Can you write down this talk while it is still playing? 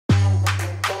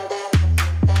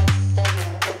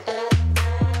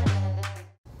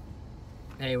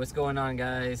Hey, what's going on,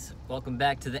 guys? Welcome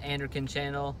back to the Anderkin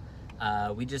channel.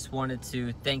 We just wanted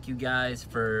to thank you guys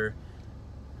for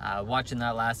watching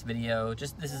that last video.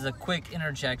 This is a quick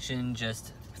interjection.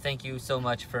 Just thank you so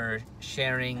much for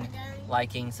sharing,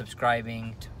 liking,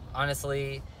 subscribing.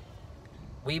 Honestly,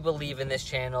 we believe in this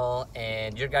channel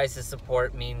and your guys'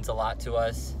 support means a lot to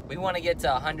us. We want to get to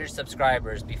 100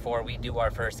 subscribers before we do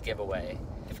our first giveaway.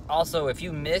 Also, if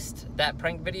you missed that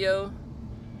prank video,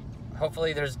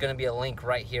 hopefully there's going to be a link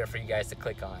right here for you guys to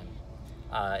click on.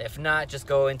 If not, just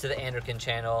go into the Anderkin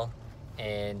channel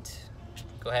and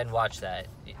go ahead and watch that.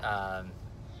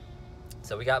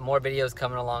 So we got more videos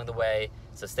coming along the way,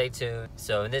 so stay tuned.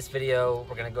 So in this video,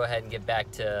 we're going to go ahead and get back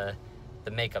to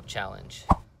the makeup challenge.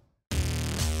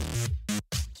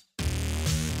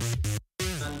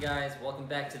 What's up, guys? Welcome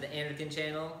back to the Anderkin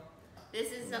channel.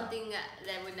 This is something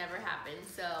that would never happen,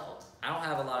 so I don't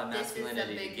have a lot of masculinity this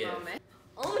is a big to give. moment.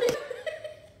 Own it.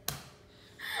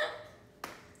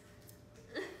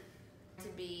 To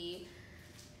be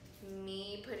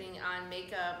me putting on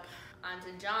makeup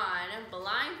onto John,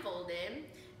 blindfolded.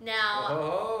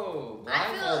 Now,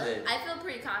 Blindfolded. I feel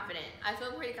pretty confident. Oh,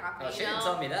 she didn't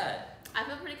tell me that. I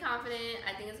feel pretty confident.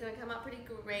 I think it's gonna come out pretty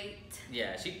great.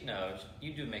 Yeah,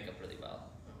 you do makeup really well.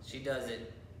 She does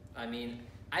it. I mean,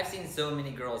 I've seen so many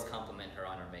girls compliment her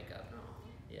on her makeup. Oh.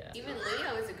 Yeah. Even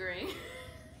Leo is agreeing.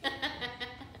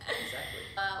 Exactly.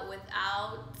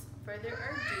 Without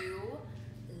further ado,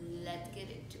 let's get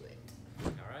into it.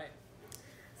 All right.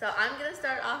 So I'm gonna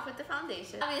start off with the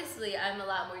foundation. Obviously, I'm a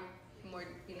lot more,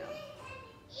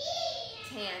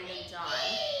 tan than John,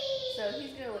 so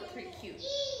he's gonna look pretty cute.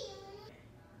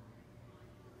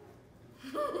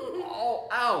 Oh,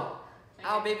 ow,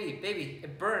 ow, baby,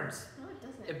 it burns. No, it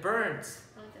doesn't. It burns.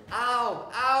 No, it doesn't. Ow,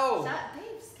 ow. Stop,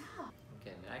 babe, stop.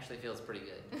 Okay, it actually feels pretty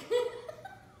good.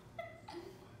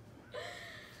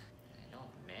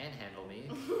 Don't manhandle me.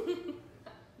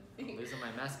 I'm losing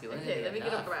my masculinity. Okay, let me get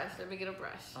a enough. brush. Let me get a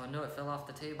brush. Oh no, it fell off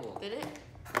the table. Did it?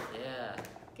 Yeah.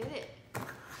 Get it.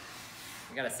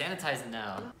 I gotta sanitize it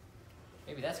now.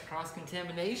 Maybe that's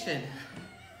cross-contamination.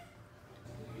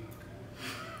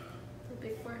 It's a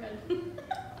big forehead.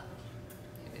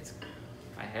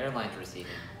 My hairline's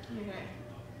receding. Okay.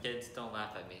 Kids, don't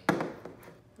laugh at me.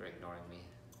 They're ignoring me.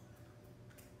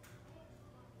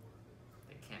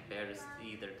 They can't bear to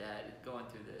see their dad going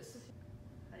through this.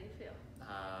 How do you feel?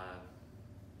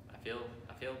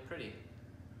 I feel pretty.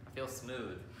 I feel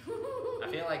smooth. I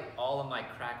feel like all of my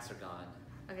cracks are gone.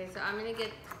 Okay, so I'm gonna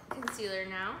get concealer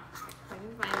now. If I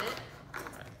can find it.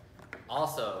 Right.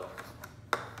 Also,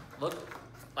 look,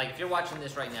 like if you're watching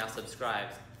this right now,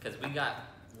 subscribe, because we got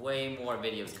way more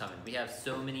videos coming. We have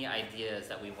so many ideas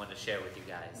that we want to share with you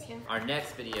guys. Okay. Our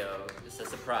next video is a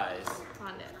surprise.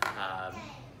 Found it.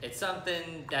 It's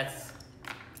something that's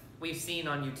we've seen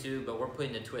on YouTube, but we're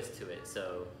putting a twist to it.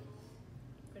 So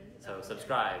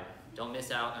subscribe. Don't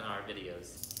miss out on our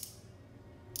videos.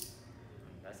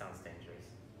 That sounds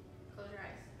dangerous. Close your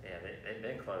eyes. Yeah, they've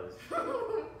been closed. I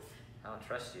don't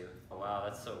trust you. Oh wow,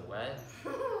 that's so wet.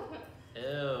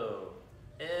 Ew.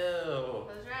 Ew.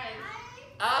 Close your eyes.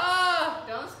 Ah!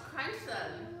 Don't crunch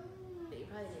them. You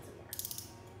probably need some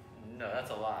more. No, that's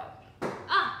a lot.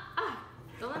 Ah!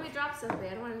 Don't let me drop something.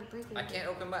 I don't want to break anything. I can't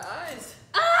open my eyes.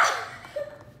 Ah!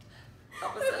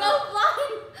 Help us We're out. both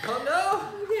blind. Oh no!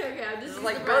 Okay, I'll just This use is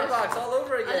like the Bird brush. Box all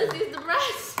over I'll again. just use the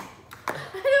brush. I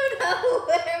don't know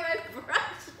where my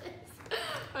brush is.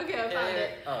 Okay, I found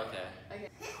it. Oh, okay. Okay.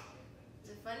 Is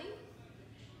it funny?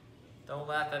 Don't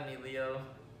laugh at me, Leo.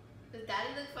 Does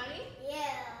Daddy look funny?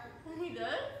 Yeah. He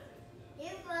does?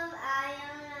 If I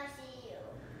wanna see you.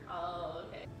 Oh,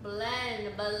 okay.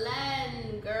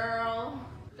 Blend, girl.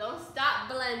 Don't stop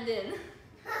blending.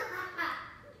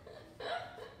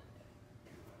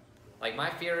 Like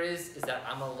my fear is that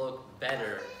I'm gonna look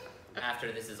better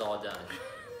after this is all done,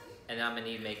 and I'm gonna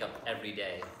need makeup every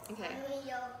day. Okay,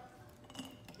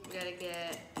 we gotta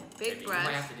get Maybe big you brush.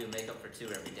 might have to do makeup for 2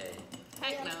 every day.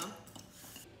 Heck no.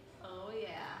 Oh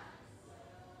yeah.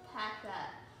 Pack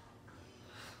that.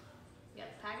 Yeah,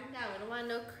 pack it down. We don't want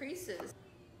no creases.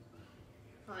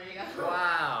 Oh, there you go.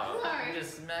 Wow! Sorry. You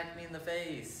just smacked me in the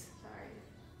face. Sorry.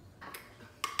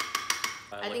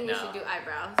 I I think we should do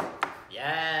eyebrows.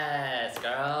 Yes,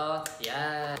 girl.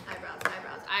 Yes.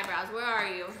 Eyebrows. Where are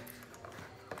you?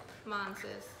 Come on,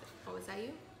 sis. Oh, is that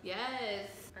you?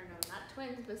 Yes. Or no, not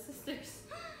twins, but sisters.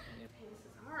 Okay, this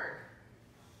is hard.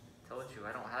 Told you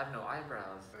I don't have no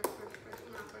eyebrows. Brush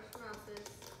them out, sis.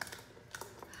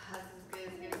 That's as good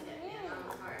as gonna get. Yeah, that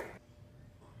was hard.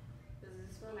 Does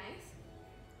this feel nice?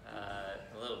 A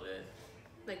little bit.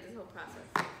 Like this whole process.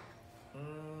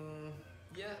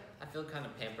 Yeah, I feel kind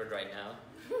of pampered right now.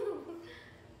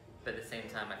 But at the same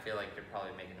time, I feel like you're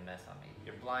probably making a mess on me.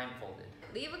 You're blindfolded.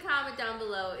 Leave a comment down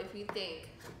below if you think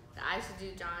that I should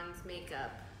do John's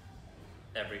makeup.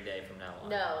 Every day from now on.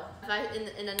 No. If I,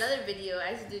 in another video,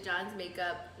 I should do John's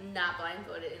makeup, not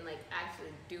blindfolded, and like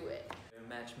actually do it. You're a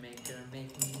matchmaker, make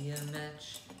me a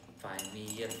match. Find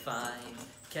me a find,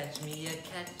 catch me a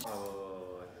catch.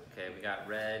 Oh, okay, we got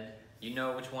red. You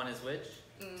know which one is which?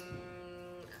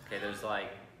 Okay, there's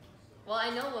like... Well,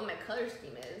 I know what my color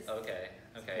scheme is. Okay,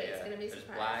 Okay, yeah. it's gonna be a There's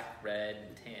surprise. black, red,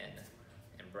 and tan,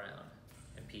 and brown,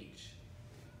 and peach,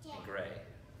 and gray.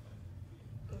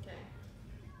 Okay.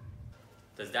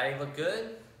 Does Daddy look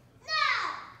good?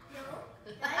 No.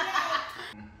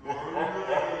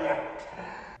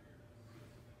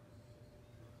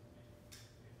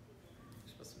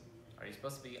 Are you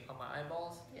supposed to be on my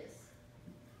eyeballs? Yes.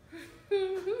 I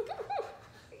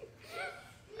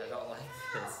don't like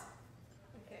this.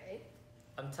 Okay.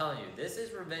 I'm telling you, this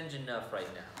is revenge enough right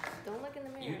now. Don't look in the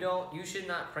mirror. You should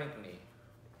not prank me.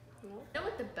 No. You know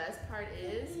what the best part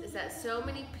is that so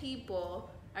many people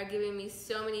are giving me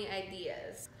so many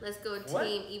ideas. Let's go What?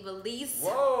 Team Evilise.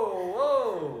 Whoa,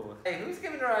 whoa. Hey, who's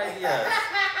giving her ideas?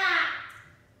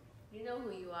 You know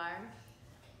who you are.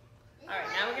 Alright,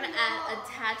 now we're gonna add a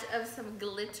touch of some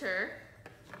glitter.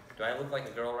 Do I look like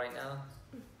a girl right now?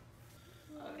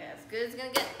 Okay, as good as it's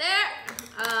gonna get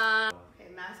there. Okay,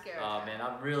 mascara. Oh man,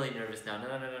 I'm really nervous now. No.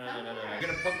 You're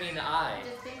gonna poke me in the eye.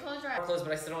 Just think, close your I'm eyes. close,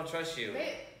 but I still don't trust you.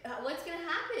 Wait, what's gonna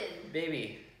happen?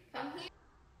 Baby. Come here.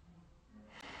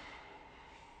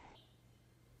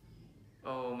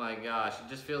 Oh my gosh, it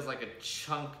just feels like a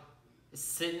chunk is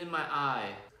sitting in my eye.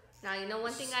 Now, you know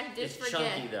one thing I did It's forget.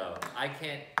 chunky though. I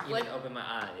can't even open my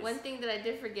eyes. One thing that I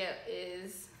did forget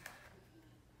is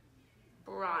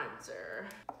bronzer.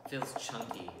 Feels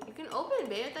chunky. You can open,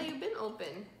 babe. I thought you've been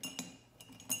open.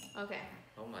 Okay.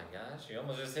 Oh my gosh, you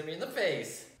almost just hit me in the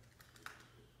face.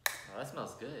 Oh, that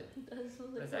smells good.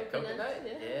 What is that, coconut?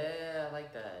 Yeah, I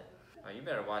like that. Oh, you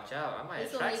better watch out. I might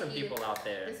This will attract make some you- people out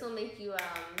there. This will make you,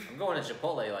 I'm going to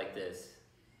Chipotle like this.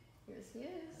 Yes, yes.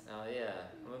 Oh yeah,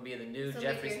 I'm gonna be the new This'll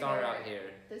Jeffree make your Star hair- out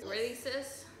here. This ready,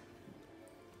 sis?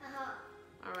 Uh-huh.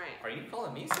 All right. Are you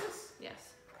calling me sis?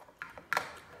 Yes.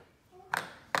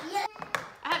 Yeah.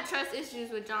 I had trust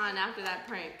issues with John after that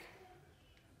prank.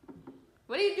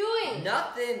 What are you doing?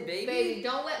 Nothing, baby. Baby,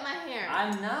 don't wet my hair.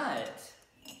 I'm not.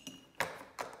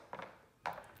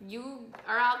 You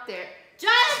are out there.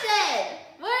 Jonathan!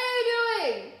 What are you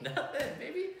doing? Nothing,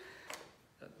 baby.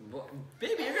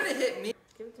 Baby, you're gonna hit me.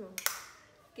 Give it to me.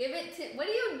 Give it to... What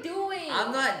are you doing?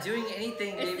 I'm not doing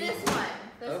anything, It's baby. this one.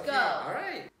 Let's Okay, go. all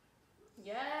right.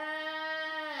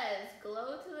 Yes.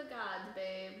 Glow to the gods,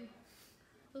 babe.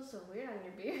 Feels so weird on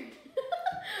your beard.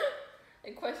 I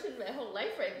questioned my whole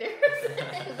life right there. I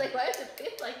was like, why does it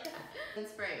feel like that? And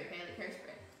spray, okay? Like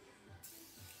hairspray.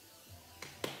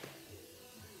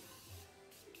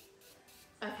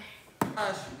 Okay.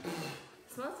 Gosh,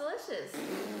 Smells delicious.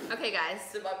 Okay, guys.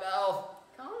 it's in my mouth.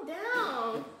 Calm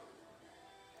down.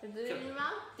 Is it in your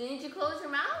mouth? Didn't you close your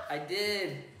mouth? I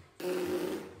did.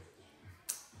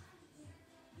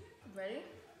 Ready?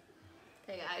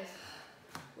 Okay, guys.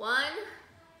 1,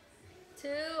 2.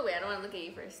 Wait, I don't want to look at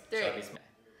you first. 3. Chubby smack.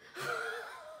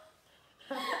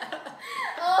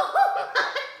 Oh my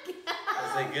god.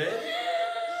 Is it good?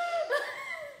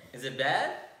 Is it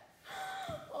bad?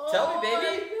 Oh Tell me, baby.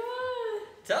 my god.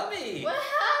 Tell me. What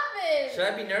happened? Should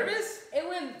I be nervous? It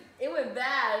went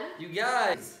bad. You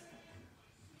guys.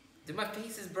 Dude, my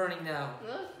face is burning now.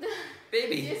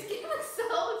 Baby. Your skin was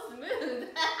so smooth.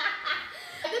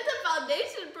 I did the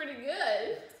foundation pretty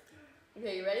good.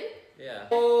 Okay, you ready? Yeah.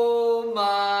 Oh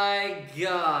my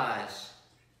gosh.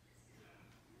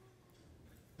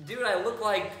 Dude, I look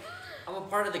like I'm a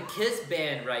part of the Kiss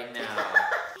band right now.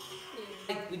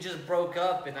 Like we just broke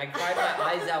up and I cried my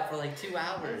eyes out for like 2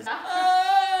 hours.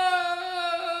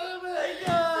 Oh my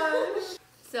gosh.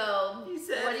 So, He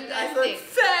said what do you guys I look think?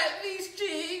 fat in these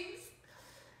jeans.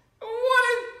 What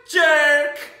a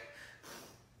jerk.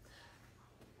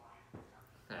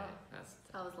 Alright,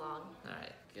 That was long.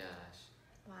 alright, gosh.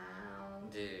 Wow.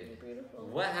 Dude. You're beautiful.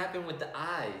 What happened with the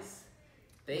eyes?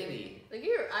 Baby. Look at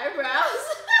your eyebrows.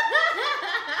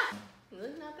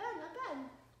 Look, not bad, not bad.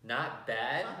 Not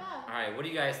bad? Not bad. Alright, what do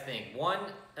you guys think?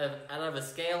 Out of a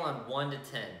scale on 1 to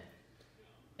 10.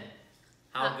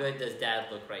 How good does Dad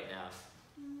look right now?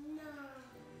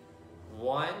 No.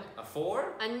 1, a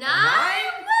 4? A 9?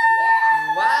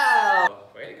 Wow!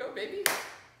 Way to go, baby.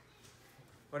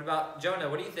 What about Jonah?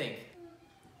 What do you think?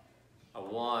 A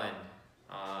 1.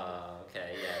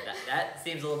 Okay, yeah, that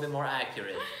seems a little bit more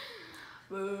accurate.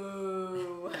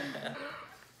 Boo.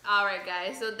 All right,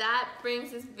 guys. So that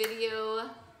brings this video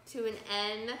to an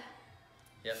end.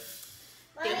 Yep.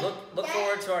 Look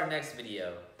forward to our next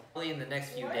video. Probably in the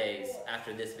next few days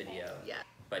after this video. Yeah.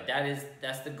 But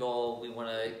that's the goal. We want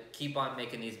to keep on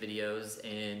making these videos,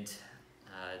 and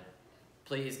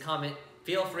please comment.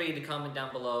 Feel free to comment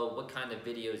down below what kind of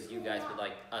videos you guys would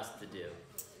like us to do.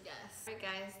 Yes. All right,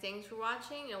 guys. Thanks for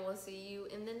watching, and we'll see you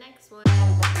in the next one.